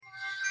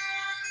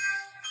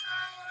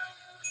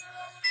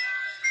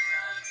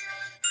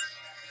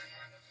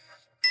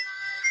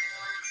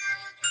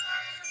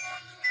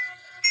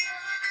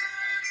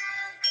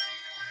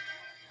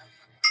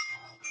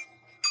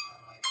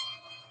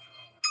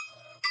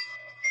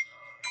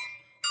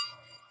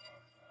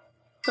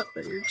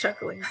that you're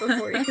chuckling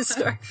before you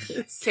start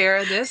this.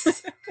 Sarah,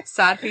 this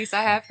side piece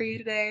I have for you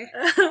today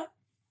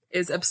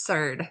is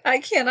absurd. I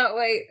cannot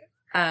wait.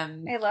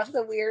 I love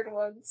the weird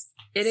ones.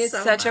 It is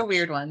so such a much.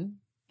 weird one.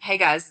 Hey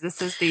guys,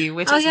 this is the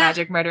Witches,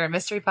 Magic, Murder, and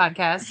Mystery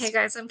Podcast. Hey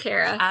guys, I'm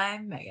Kara.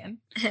 I'm Megan.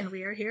 And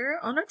we are here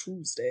on a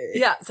Tuesday.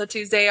 Yeah, so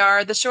Tuesday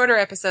are the shorter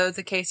episodes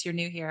in case you're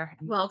new here.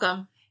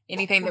 Welcome.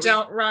 Anything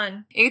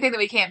that anything that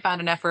we can't find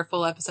enough for a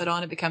full episode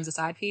on, it becomes a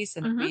side piece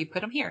and we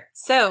put them here.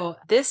 So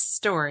this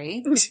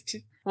story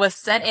was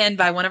sent in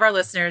by one of our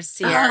listeners,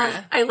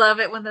 Sierra. I love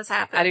it when this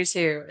happens. I do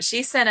too.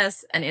 She sent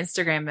us an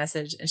Instagram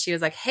message and she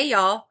was like, "Hey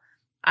y'all,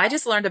 I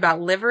just learned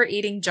about liver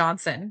eating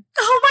Johnson."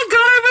 Oh my god,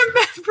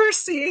 I remember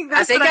seeing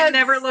this, but I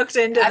never looked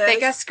into this. I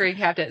think I screen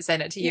capped it and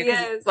sent it to you.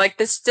 Yes. Like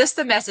this, just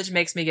the message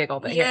makes me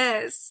giggle.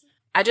 Yes.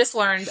 I just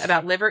learned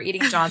about liver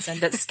eating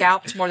Johnson that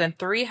scalped more than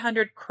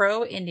 300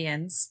 Crow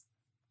Indians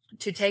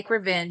to take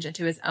revenge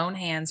into his own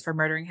hands for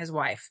murdering his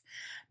wife.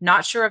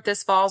 Not sure if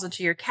this falls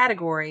into your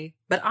category,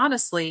 but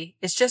honestly,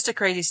 it's just a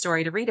crazy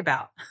story to read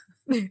about.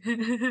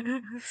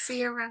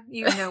 Sierra,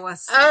 you know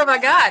us. Oh my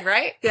God,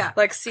 right? Yeah.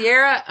 Like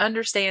Sierra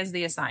understands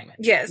the assignment.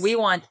 Yes. We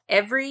want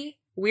every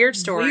weird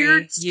story.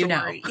 You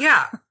know.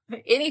 Yeah.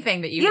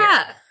 Anything that you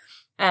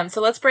hear.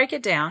 So let's break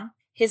it down.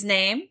 His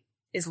name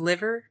is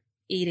Liver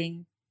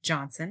Eating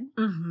Johnson.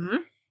 Mm-hmm.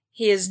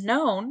 He is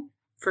known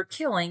for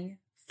killing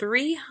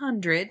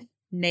 300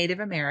 Native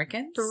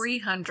Americans.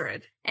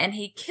 300. And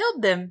he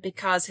killed them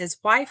because his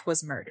wife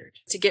was murdered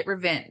to get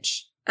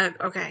revenge.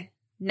 Okay.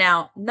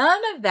 Now,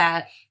 none of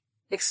that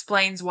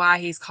explains why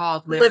he's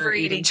called Liver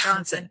Eating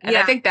Johnson. And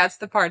I think that's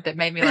the part that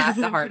made me laugh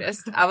the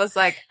hardest. I was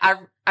like, I've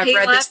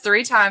read this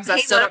 3 times. I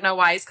still don't know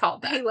why he's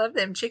called that. I love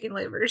them chicken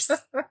livers.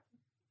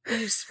 You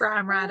just fry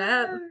them right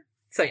up.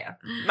 So yeah,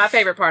 my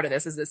favorite part of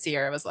this is that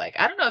Sierra was like,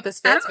 I don't know if this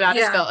fits, but I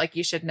just felt like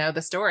you should know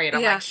the story. And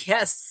I'm like,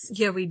 yes.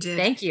 Yeah, we did.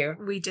 Thank you.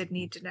 We did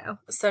need to know.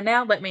 So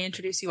now let me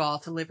introduce you all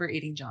to Liver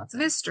Eating Johnson.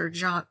 Mr.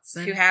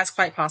 Johnson. Who has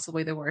quite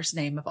possibly the worst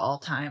name of all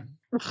time.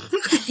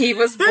 He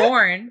was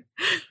born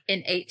in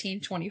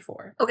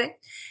 1824. Okay.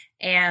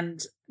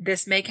 And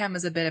this may come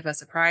as a bit of a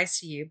surprise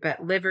to you,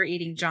 but Liver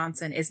Eating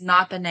Johnson is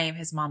not the name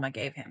his mama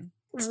gave him.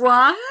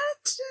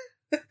 What?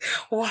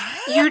 What?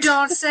 You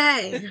don't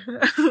say.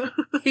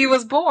 He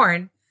was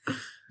born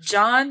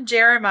John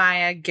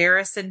Jeremiah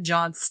Garrison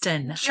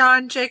Johnston.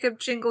 John Jacob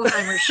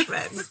Jingleheimer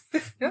Schmidt.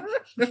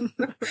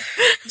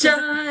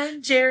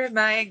 John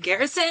Jeremiah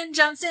Garrison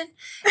Johnston.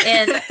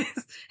 And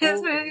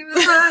his name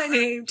is my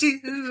name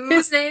too.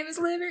 His name is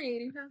Liver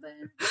Eating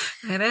Johnson.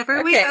 And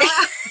every week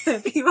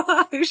people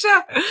on the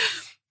show.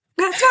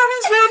 That's not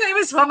his real name,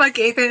 his mama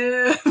gave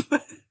him.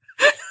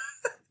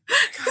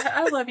 God,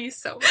 I love you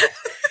so much.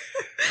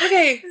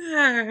 Okay.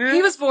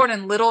 He was born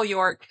in Little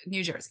York,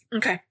 New Jersey.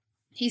 Okay.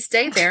 He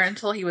stayed there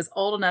until he was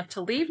old enough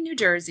to leave New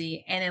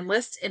Jersey and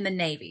enlist in the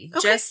Navy,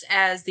 just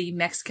as the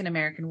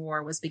Mexican-American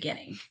War was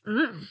beginning.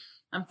 Mm.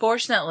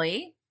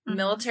 Unfortunately,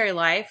 military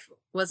life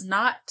was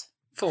not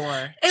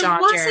for It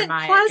John wasn't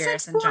Jeremiah pleasant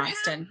Garrison for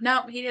Johnston. him?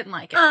 No, he didn't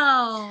like it.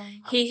 Oh.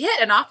 He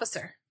hit an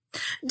officer.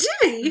 Did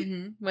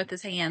he? With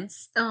his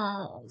hands.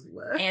 Oh.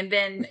 And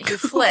then he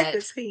fled. With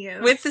his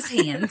hands. With his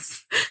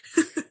hands.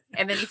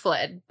 And then he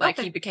fled. Like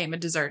he became a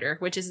deserter,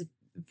 which is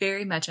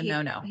very much a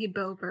no-no. He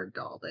Boberged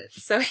all this.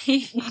 So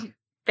he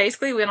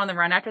basically went on the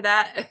run after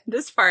that.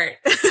 This part,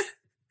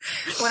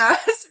 when I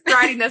was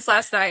writing this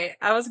last night,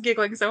 I was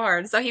giggling so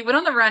hard. So he went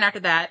on the run after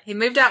that. He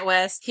moved out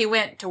west. He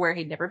went to where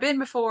he'd never been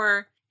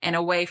before and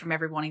away from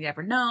everyone he'd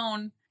ever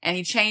known. And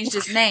he changed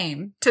his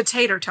name. To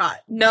Tater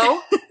Tot.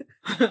 No.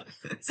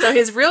 So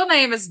his real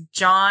name is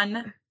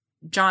John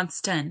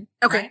Johnston.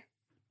 Okay. Right?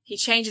 He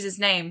changes his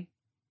name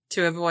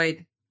to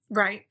avoid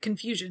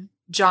confusion.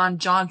 John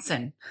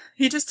Johnson.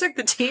 He just took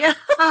the T out.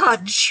 Oh,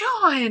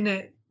 John.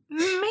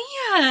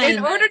 Man.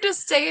 In order to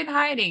stay in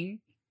hiding,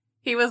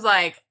 he was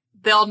like,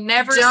 they'll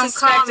never Don't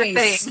suspect call a me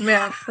thing.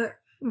 Smith.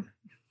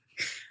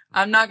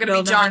 I'm not going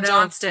to be John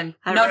Johnston.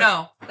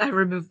 No. I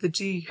removed the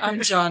G.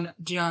 I'm John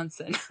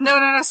Johnson.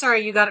 No.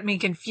 Sorry, you got me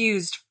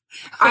confused.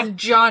 I'm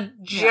John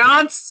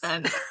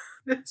Johnson.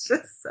 It's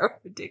just so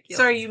ridiculous.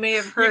 Sorry, you may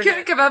have heard. You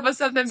couldn't come up with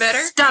something better?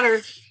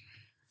 Stutter.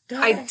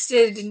 I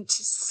didn't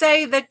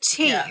say the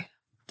T. Yeah.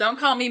 Don't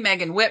call me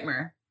Megan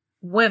Whitmer.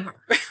 Wimmer.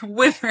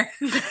 Whitmer.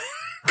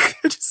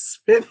 Just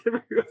spit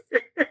everywhere.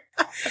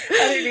 I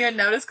didn't even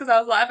notice because I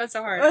was laughing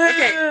so hard.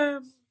 Okay.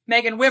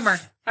 Megan Whitmer.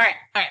 All right.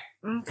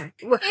 Okay.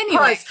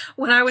 Anyway.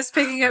 When I was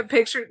picking up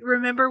pictures,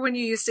 remember when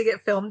you used to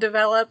get film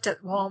developed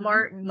at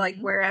Walmart and like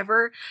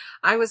wherever?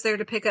 I was there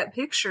to pick up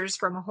pictures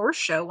from a horse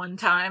show one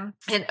time.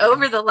 And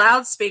over the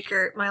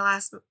loudspeaker, my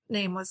last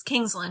name was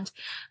Kingsland,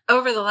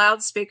 over the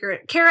loudspeaker,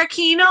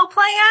 Karakino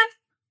Plan?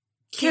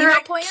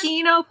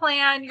 Karakino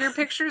Plan, your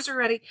pictures are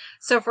ready.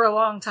 So for a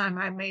long time,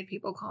 I made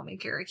people call me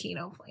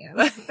Karakino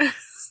Plan.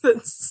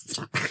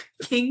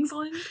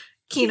 Kingsland?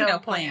 Kino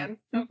plan.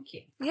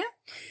 Okay. Yeah.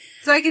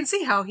 So I can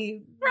see how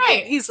he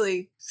Right.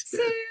 easily. So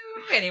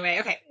anyway,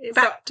 okay.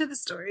 Back to the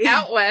story.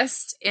 Out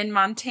west in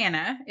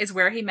Montana is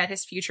where he met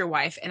his future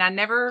wife, and I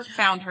never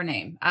found her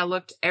name. I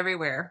looked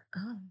everywhere.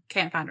 Oh.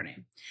 Can't find her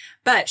name.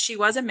 But she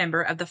was a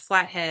member of the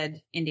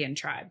Flathead Indian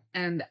tribe.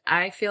 And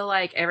I feel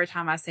like every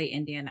time I say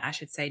Indian, I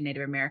should say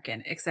Native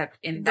American, except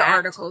in The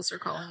articles are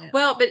calling it.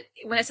 Well, but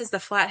when it says the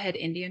Flathead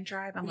Indian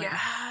tribe, I'm like,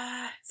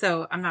 Yeah.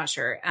 So I'm not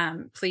sure.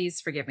 Please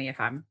forgive me if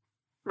I'm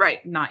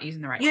Right. not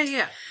using the right Yeah, words.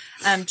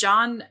 yeah.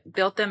 John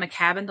built them a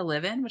cabin to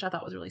live in, which I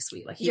thought was really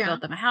sweet. Like he Yeah.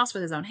 built them a house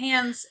with his own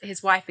hands.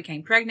 His wife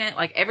became pregnant.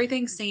 Like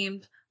everything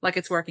seemed like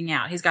it's working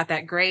out. He's got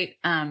that great,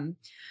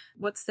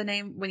 what's the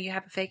name when you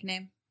have a fake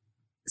name?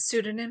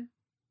 Pseudonym?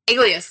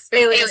 Alias.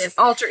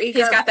 Alter ego.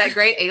 He's got that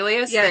great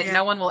alias Yeah, that yeah.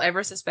 no one will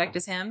ever suspect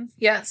is him.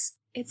 Yes.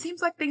 It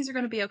seems like things are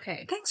going to be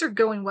okay. Things are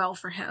going well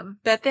for him.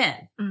 But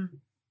then,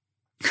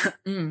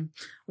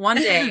 one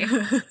day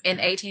Oh, in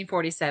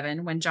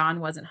 1847, when John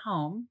wasn't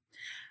home,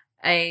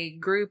 a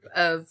group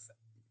of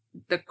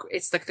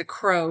it's like the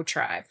Crow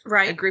tribe.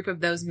 Right. A group of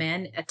those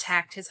men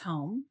attacked his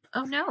home,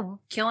 Oh, no.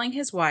 killing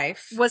his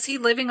wife. Was he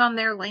living on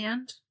their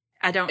land?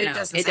 I don't It know.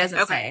 doesn't It say. doesn't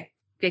Okay. say.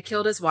 They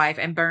killed his wife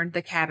and burned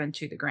the cabin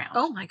to the ground.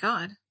 Oh, my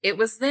God. It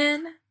was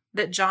then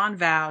that John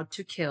vowed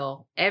to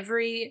kill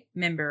every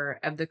member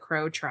of the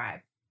Crow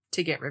tribe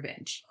to get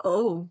revenge.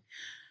 Oh.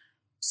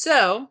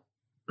 So,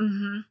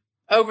 Mm-hmm.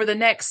 over the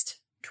next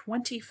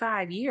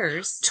 25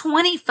 years,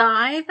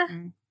 25?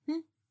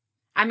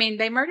 I mean,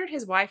 they murdered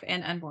his wife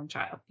and unborn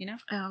child, you know?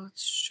 Oh,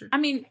 it's true. I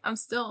mean,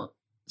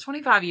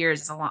 25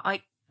 years is a lot.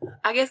 Like,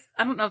 I guess,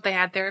 I don't know if they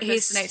had therapists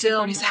He's in still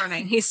 1847.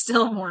 mourning. He's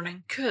still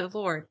mourning. Good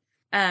Lord.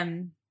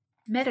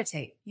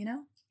 Meditate, you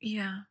know?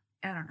 Yeah.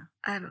 I don't know.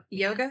 I don't,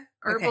 Yoga?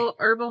 Okay.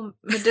 Herbal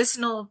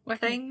medicinal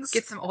things.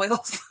 Get some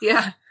oils.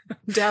 Yeah.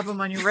 Dab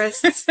them on your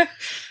wrists.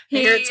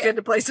 Here it's good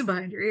to place them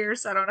behind your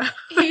ears. I don't know.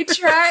 He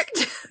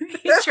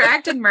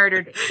tracked and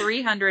murdered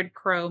 300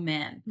 Crow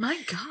men. My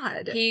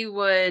God. He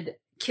would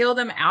kill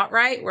them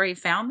outright where he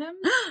found them.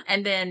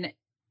 And then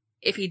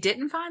if he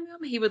didn't find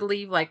them, he would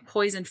leave like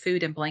poisoned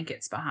food and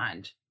blankets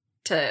behind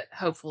to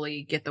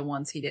hopefully get the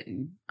ones he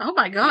didn't. Oh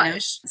my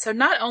gosh. So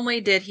not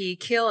only did he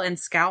kill and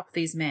scalp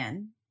these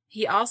men,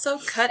 he also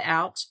cut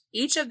out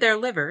each of their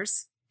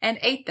livers and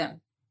ate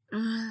them.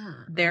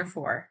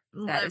 Therefore,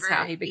 that is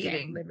how he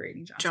became Liver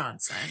Eating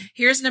Johnson.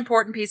 Here's an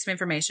important piece of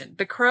information.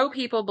 The Crow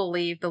people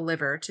believed the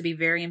liver to be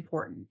very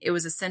important. It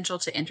was essential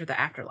to enter the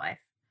afterlife.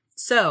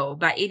 So,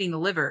 by eating the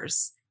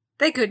livers,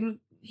 They couldn't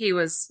he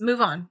was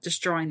move on.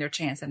 destroying their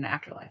chance at an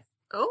afterlife.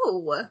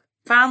 Oh.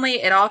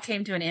 Finally, it all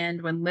came to an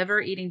end when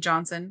Liver Eating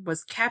Johnson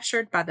was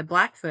captured by the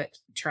Blackfoot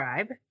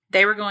tribe.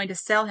 They were going to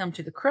sell him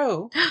to the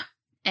Crow,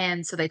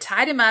 and so they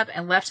tied him up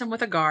and left him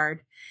with a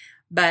guard.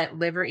 But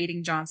Liver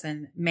Eating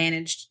Johnson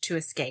managed to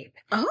escape.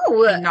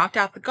 Oh. He knocked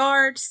out the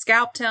guard,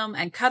 scalped him,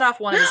 and cut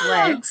off one of his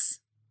legs.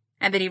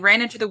 And then he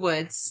ran into the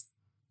woods,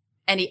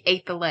 and he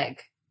ate the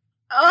leg.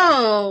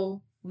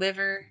 Oh.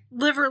 Liver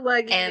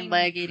Leg and eating.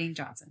 leg eating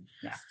Johnson.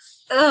 Yeah.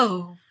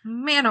 Oh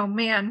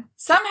man.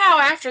 Somehow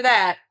after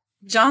that,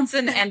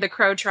 Johnson and the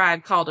Crow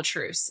tribe called a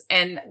truce.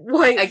 And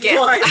Wait, again,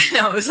 what? I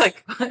know it was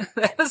like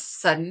that was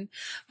sudden,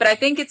 but I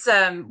think it's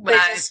when They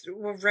I just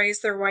will raise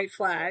their white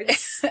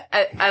flags.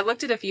 I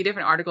looked at a few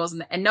different articles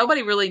and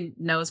nobody really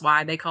knows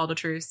why they called a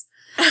truce.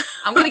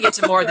 I'm going to get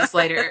to more of this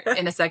later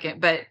in a second,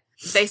 but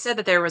they said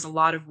that there was a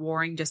lot of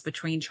warring just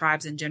between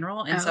tribes in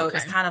general, and so it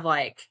was kind of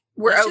like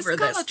We're let's over just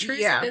call this. a truce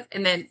Yeah. with this.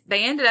 And then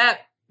they ended up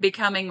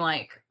becoming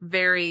like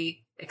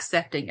very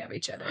accepting of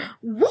each other.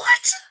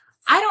 What?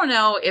 I don't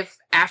know if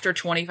after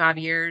 25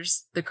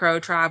 years, the Crow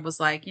tribe was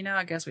like,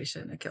 I guess we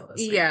shouldn't have killed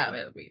this thing.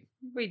 Yeah.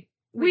 We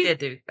did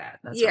do that.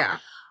 That's Yeah. fine.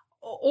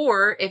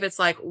 Or if it's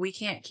like, we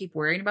can't keep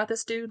worrying about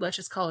this dude, let's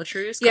just call a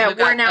truce. 'Cause Yeah, we've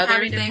got we're now other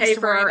having to things pay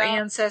for worry our about.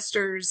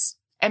 ancestors.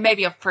 And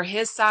maybe for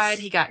his side,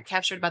 he got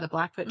captured by the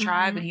Blackfoot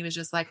tribe Mhm. and he was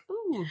just like,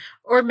 ooh.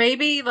 Or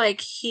maybe like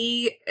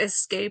he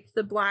escaped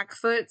the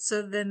Blackfoot,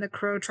 so then the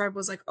Crow tribe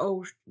was like,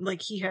 oh,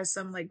 like he has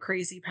some like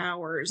crazy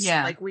powers.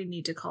 Yeah. Like we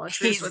need to call a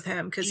truce He's with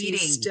him because eating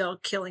he's still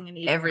killing and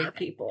eating everything. our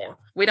people.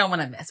 We don't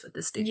want to mess with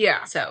this dude.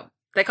 Yeah. So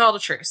they called a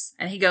truce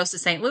and he goes to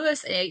St.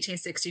 Louis in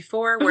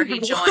 1864 where he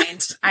What?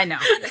 joined, I know.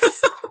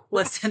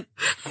 Listen.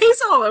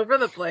 He's all over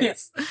the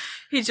place.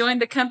 He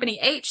joined the Company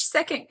H,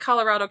 2nd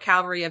Colorado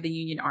Cavalry of the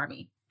Union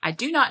Army. I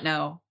do not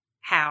know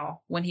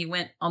how, when he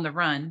went on the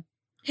run.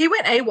 He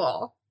went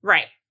AWOL.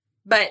 Right.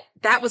 But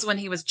that was when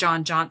he was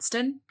John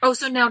Johnston. Oh,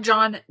 so now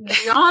John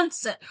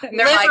Johnson. And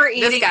they're like,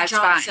 this guy's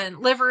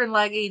Johnson. Liver and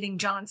leg eating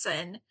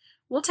Johnson.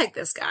 We'll take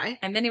this guy.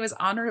 And then he was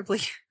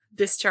honorably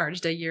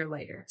discharged a year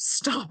later.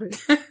 Stop it.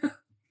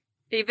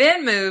 He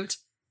then moved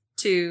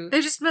to...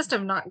 They just must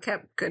have not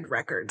kept good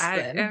records I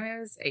then. mean, it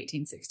was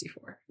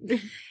 1864.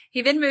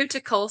 He then moved to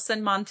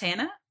Colson,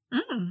 Montana,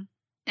 Mm.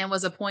 and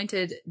was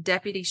appointed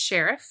deputy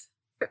sheriff.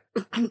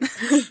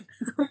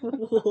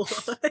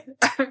 What?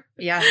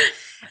 Yeah.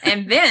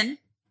 And then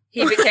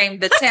he became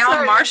the town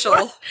Sorry, marshal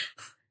what?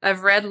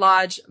 of Red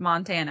Lodge,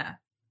 Montana.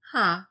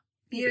 Huh.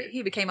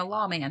 He became a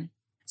lawman.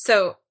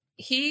 So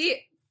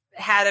He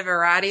had a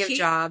variety of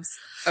jobs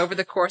over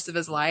the course of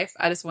his life.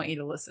 I just want you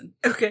to listen.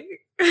 Okay.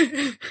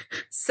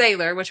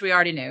 Sailor, which we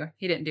already knew.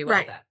 He didn't do well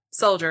at that.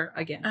 Soldier,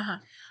 again. Uh-huh.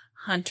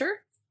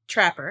 Hunter,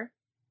 trapper,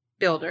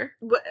 builder.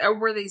 What,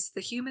 were these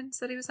the humans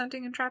that he was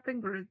hunting and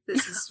trapping, or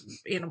this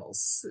is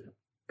animals?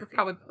 Okay.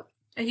 Probably both.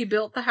 And he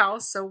built the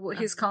house, so what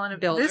he's calling it.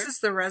 Builder. This is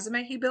the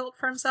resume he built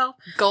for himself.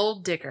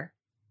 Gold digger.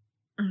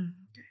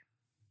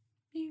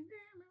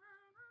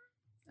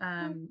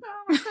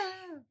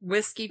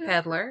 Whiskey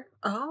peddler.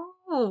 Oh.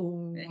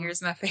 And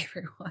here's my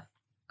favorite one.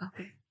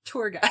 Okay.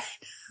 Tour guide.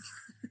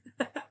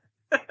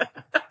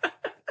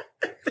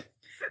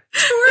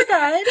 Tour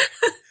guide?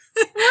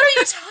 What are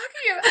you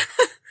talking about?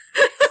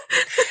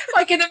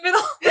 Like in the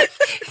middle,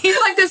 he's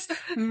like this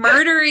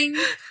murdering,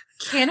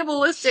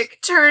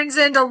 cannibalistic, turns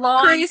into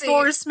law crazy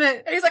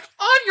enforcement. And he's like,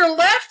 on your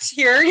left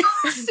here,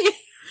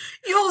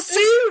 you'll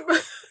see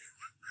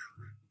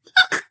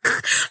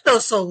the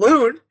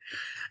saloon.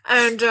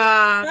 And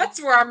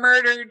that's where I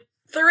murdered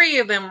 3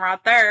 of them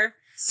right there.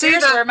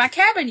 Here's where my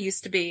cabin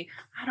used to be.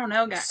 I don't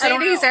know, guys. See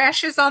these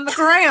ashes on the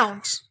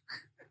ground.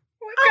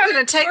 I'm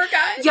going to take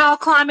y'all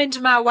climb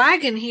into my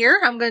wagon here.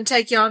 I'm going to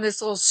take you on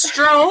this little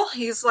stroll.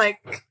 He's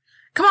like,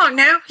 come on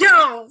now,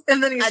 yo.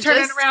 And then he's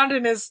turning around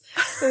in his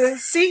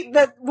seat,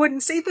 that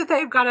wooden seat that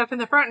they've got up in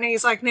the front. And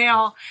he's like,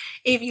 now,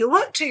 if you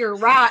look to your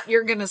right,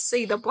 you're going to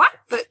see the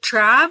Blackfoot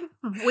tribe.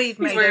 He's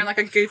wearing like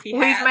a goofy hat.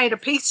 We've made a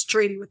peace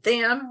treaty with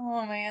them.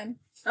 Oh, man.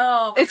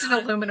 Oh, it's an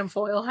aluminum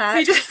foil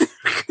hat.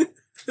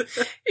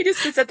 He just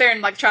sits up there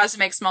and like tries to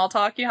make small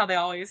talk. You know how they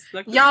always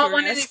look. Y'all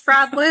want any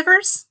fried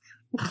livers?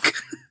 I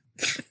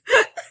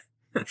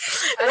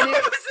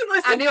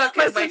knew I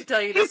couldn't wait to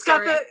tell you this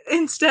story. Got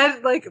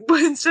instead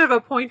of a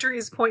pointer,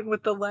 he's pointing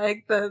with the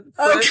leg, the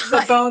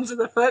bones of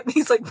the foot, and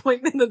he's like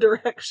pointing in the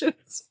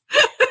directions.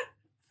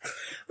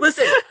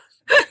 Listen,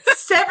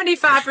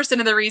 75%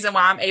 of the reason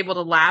why I'm able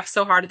to laugh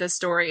so hard at this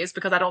story is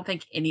because I don't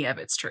think any of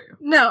it's true.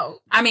 No.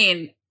 I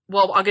mean,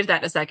 well, I'll get to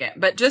that in a second,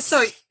 but just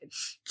so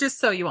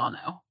you all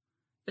know,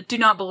 but do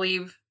not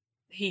believe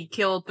he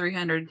killed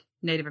 300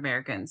 Native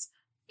Americans.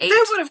 They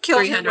would have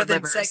killed him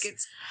within livers.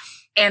 seconds.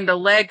 And the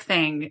leg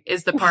thing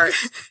is the part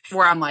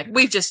where I'm like,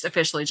 we've just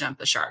officially jumped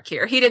the shark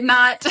here. He did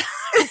not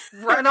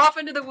run off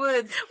into the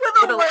woods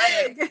with a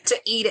leg to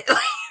eat it.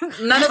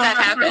 None of that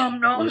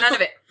happened. None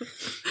of it.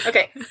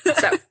 Okay,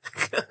 so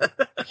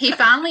he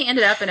finally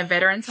ended up in a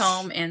veterans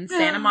home in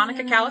Santa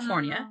Monica,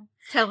 California.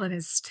 Telling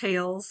his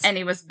tales. And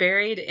he was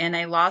buried in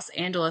a Los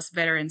Angeles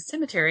Veterans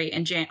Cemetery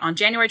on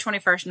January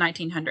 21st,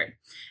 1900.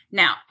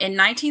 Now, in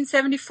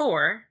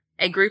 1974,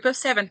 a group of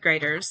 7th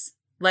graders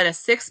led a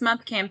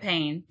 6-month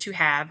campaign to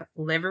have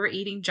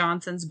Liver-Eating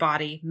Johnson's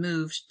body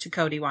moved to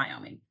Cody,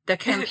 Wyoming. The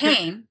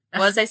campaign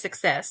was a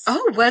success.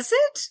 Oh, was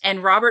it?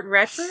 And Robert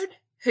Redford,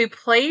 who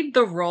played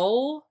the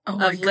role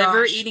of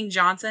Liver-Eating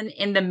Johnson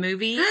in the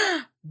movie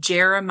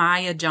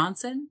Jeremiah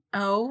Johnson.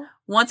 Oh.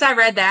 Once I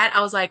read that,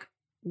 I was like,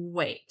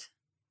 wait,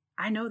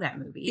 I know that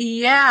movie.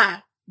 Yeah.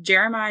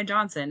 Jeremiah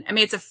Johnson. I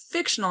mean, it's a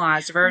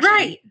fictionalized version.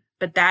 Right.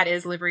 But that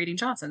is Liver-Eating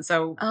Johnson.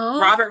 So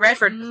Robert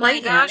Redford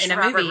played him in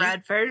a movie.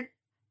 Redford.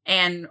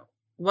 And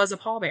was a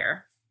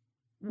pallbearer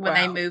when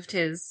they moved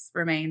his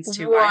remains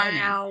to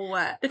Wyoming.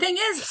 Wow. The thing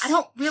is, I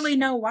don't really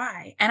know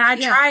why. And I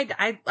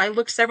tried, I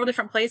looked several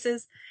different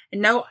places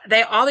and all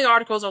the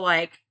articles are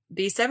like,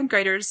 these 7th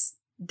graders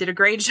did a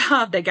great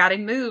job. They got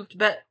him moved,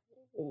 but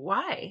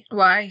why?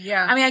 Why?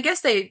 Yeah. I mean, I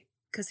guess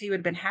because he would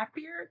have been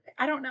happier.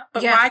 I don't know.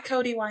 But why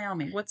Cody,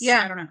 Wyoming?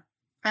 I don't know.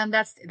 And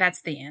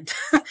that's the end.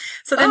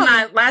 So then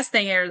my last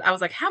thing here, I was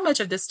like, how much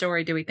of this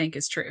story do we think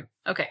is true?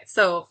 Okay.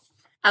 So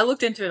I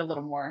looked into it a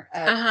little more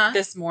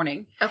this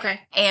morning. Okay.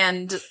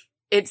 And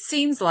it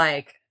seems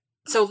like,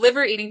 so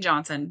Liver-Eating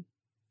Johnson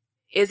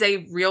is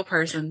a real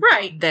person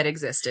that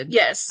existed.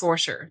 Yes. For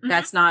sure. Mm-hmm.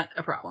 That's not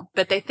a problem.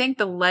 But they think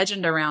the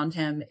legend around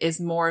him is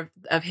more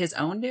of his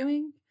own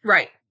doing.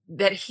 Right.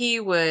 That he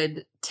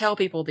would tell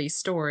people these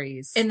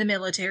stories. In the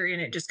military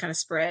and it just kind of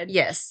spread.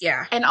 Yes.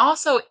 Yeah. And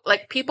also,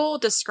 like, people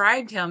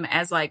described him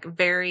as, like,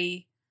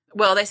 very...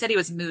 Well, they said he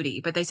was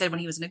moody, but they said when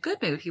he was in a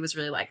good mood, he was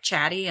really like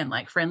chatty and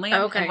like friendly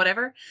and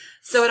whatever.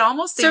 So it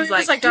almost seems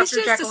like Dr. he's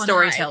just Jekyll a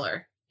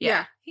storyteller.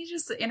 Yeah. He's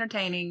just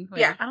entertaining.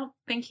 Yeah. I don't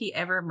think he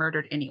ever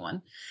murdered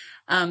anyone.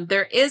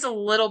 There is a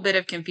little bit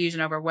of confusion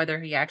over whether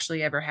he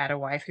actually ever had a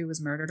wife who was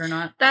murdered or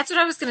not. That's what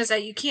I was going to say.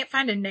 You can't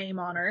find a name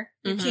on her.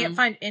 You can't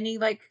find any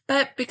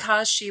but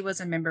because she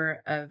was a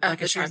member of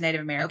like if she was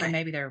Native American,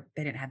 maybe they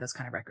didn't have those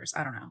kind of records.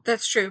 I don't know.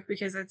 That's true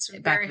because it's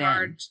very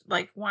hard.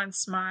 Like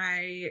once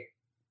my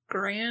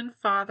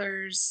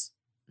grandfather's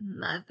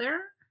mother,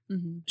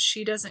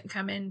 she doesn't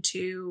come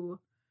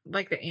into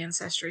like the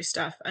ancestry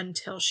stuff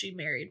until she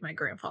married my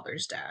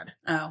grandfather's dad.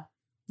 Oh,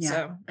 yeah.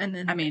 So, and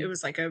then it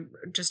was like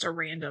just a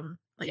random,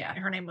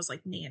 her name was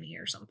like Nanny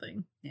or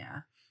something.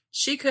 Yeah.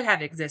 She could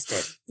have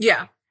existed.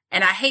 Yeah.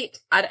 And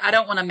I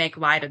don't want to make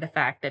light of the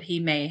fact that he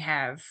may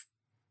have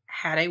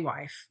had a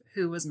wife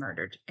who was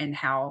murdered and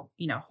how,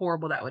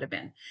 horrible that would have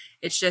been.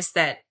 It's just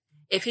that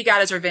if he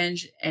got his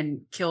revenge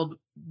and killed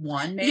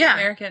one Native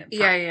American.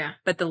 Yeah.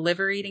 But the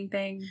liver eating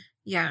thing.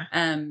 Yeah.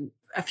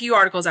 A few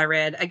articles I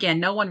read, again,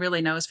 no one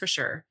really knows for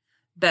sure.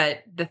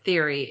 But the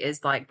theory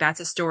is like, that's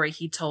a story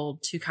he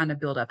told to kind of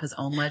build up his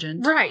own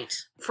legend. Right.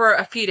 For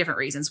a few different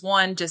reasons.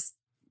 One, just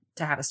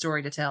to have a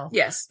story to tell.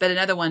 Yes. But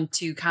another one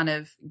to kind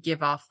of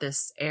give off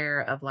this air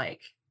of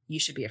like, you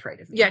should be afraid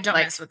of me. Yeah, don't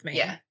like, mess with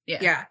me.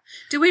 Yeah.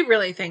 Do we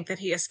really think that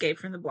he escaped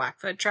from the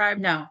Blackfoot tribe?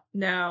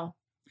 No.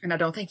 And I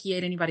don't think he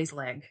ate anybody's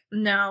leg.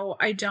 No,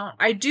 I don't.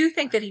 I do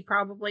think that he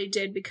probably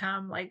did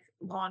become like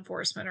law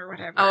enforcement or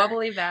whatever. Oh, I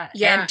believe that.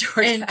 Yeah.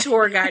 And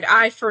tour guide.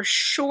 I for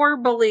sure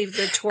believe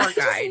the tour guide.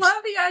 I just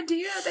love the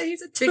idea that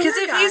he's a tour because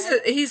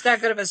guide. if he's that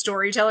good of a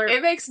storyteller.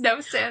 It makes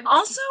no sense.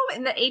 Also,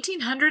 in the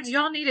 1800s,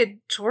 y'all needed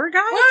tour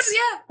guides?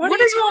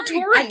 What are y'all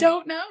touring? I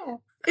don't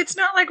know. It's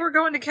not like we're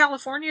going to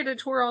California to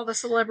tour all the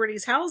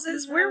celebrities'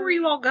 houses. Where were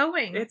you all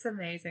going? It's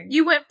amazing.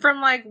 You went from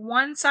like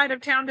one side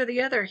of town to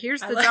the other.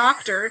 Here's the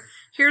doctor.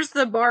 Here's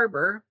the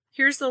barber.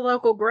 Here's the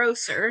local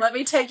grocer. Let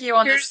me take you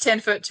on this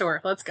 10-foot tour.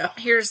 Let's go.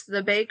 Here's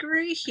the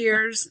bakery.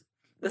 Here's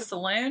the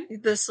saloon.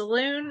 The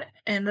saloon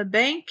and the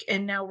bank.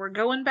 And now we're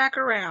going back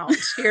around.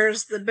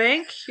 Here's the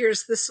bank.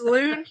 Here's the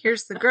saloon.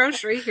 Here's the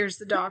grocery. Here's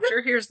the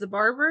doctor. Here's the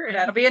barber. And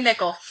that'll be a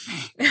nickel.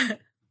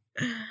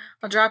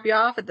 I'll drop you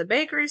off at the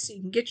bakery so you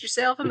can get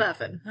yourself a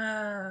muffin.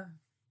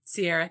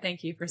 Sierra,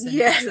 thank you for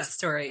sending us that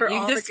story.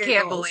 You just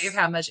can't believe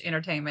how much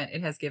entertainment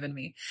it has given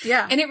me.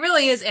 Yeah. And it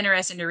really is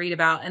interesting to read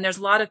about. And there's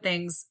a lot of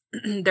things.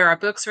 There are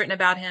books written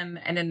about him.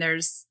 And then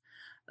there's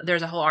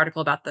a whole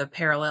article about the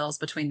parallels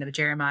between the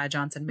Jeremiah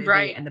Johnson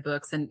movie and the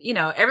books. And, you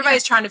know,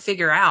 everybody's trying to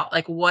figure out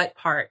like what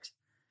part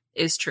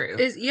is true.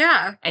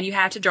 And you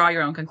have to draw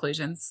your own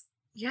conclusions.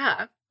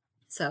 Yeah.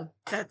 So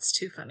that's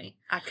too funny.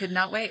 I could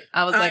not wait.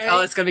 I was like,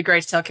 it's going to be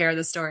great to tell Kara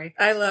this story.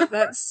 I love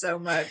that so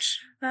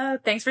much.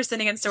 Thanks for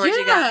sending in stories,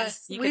 you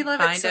guys. We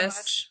love it so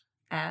much.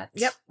 At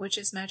which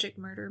is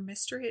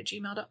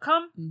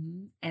magicmurdermystery@gmail.com.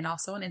 Mm-hmm. And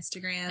also on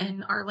Instagram.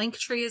 And our link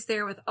tree is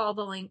there with all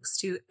the links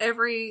to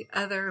every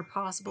other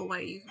possible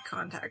way you can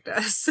contact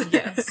us.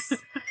 Yes.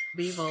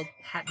 We will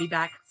be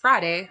back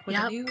Friday with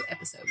a new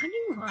episode. A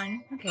new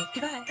one. Okay,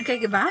 goodbye. Okay,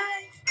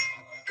 goodbye.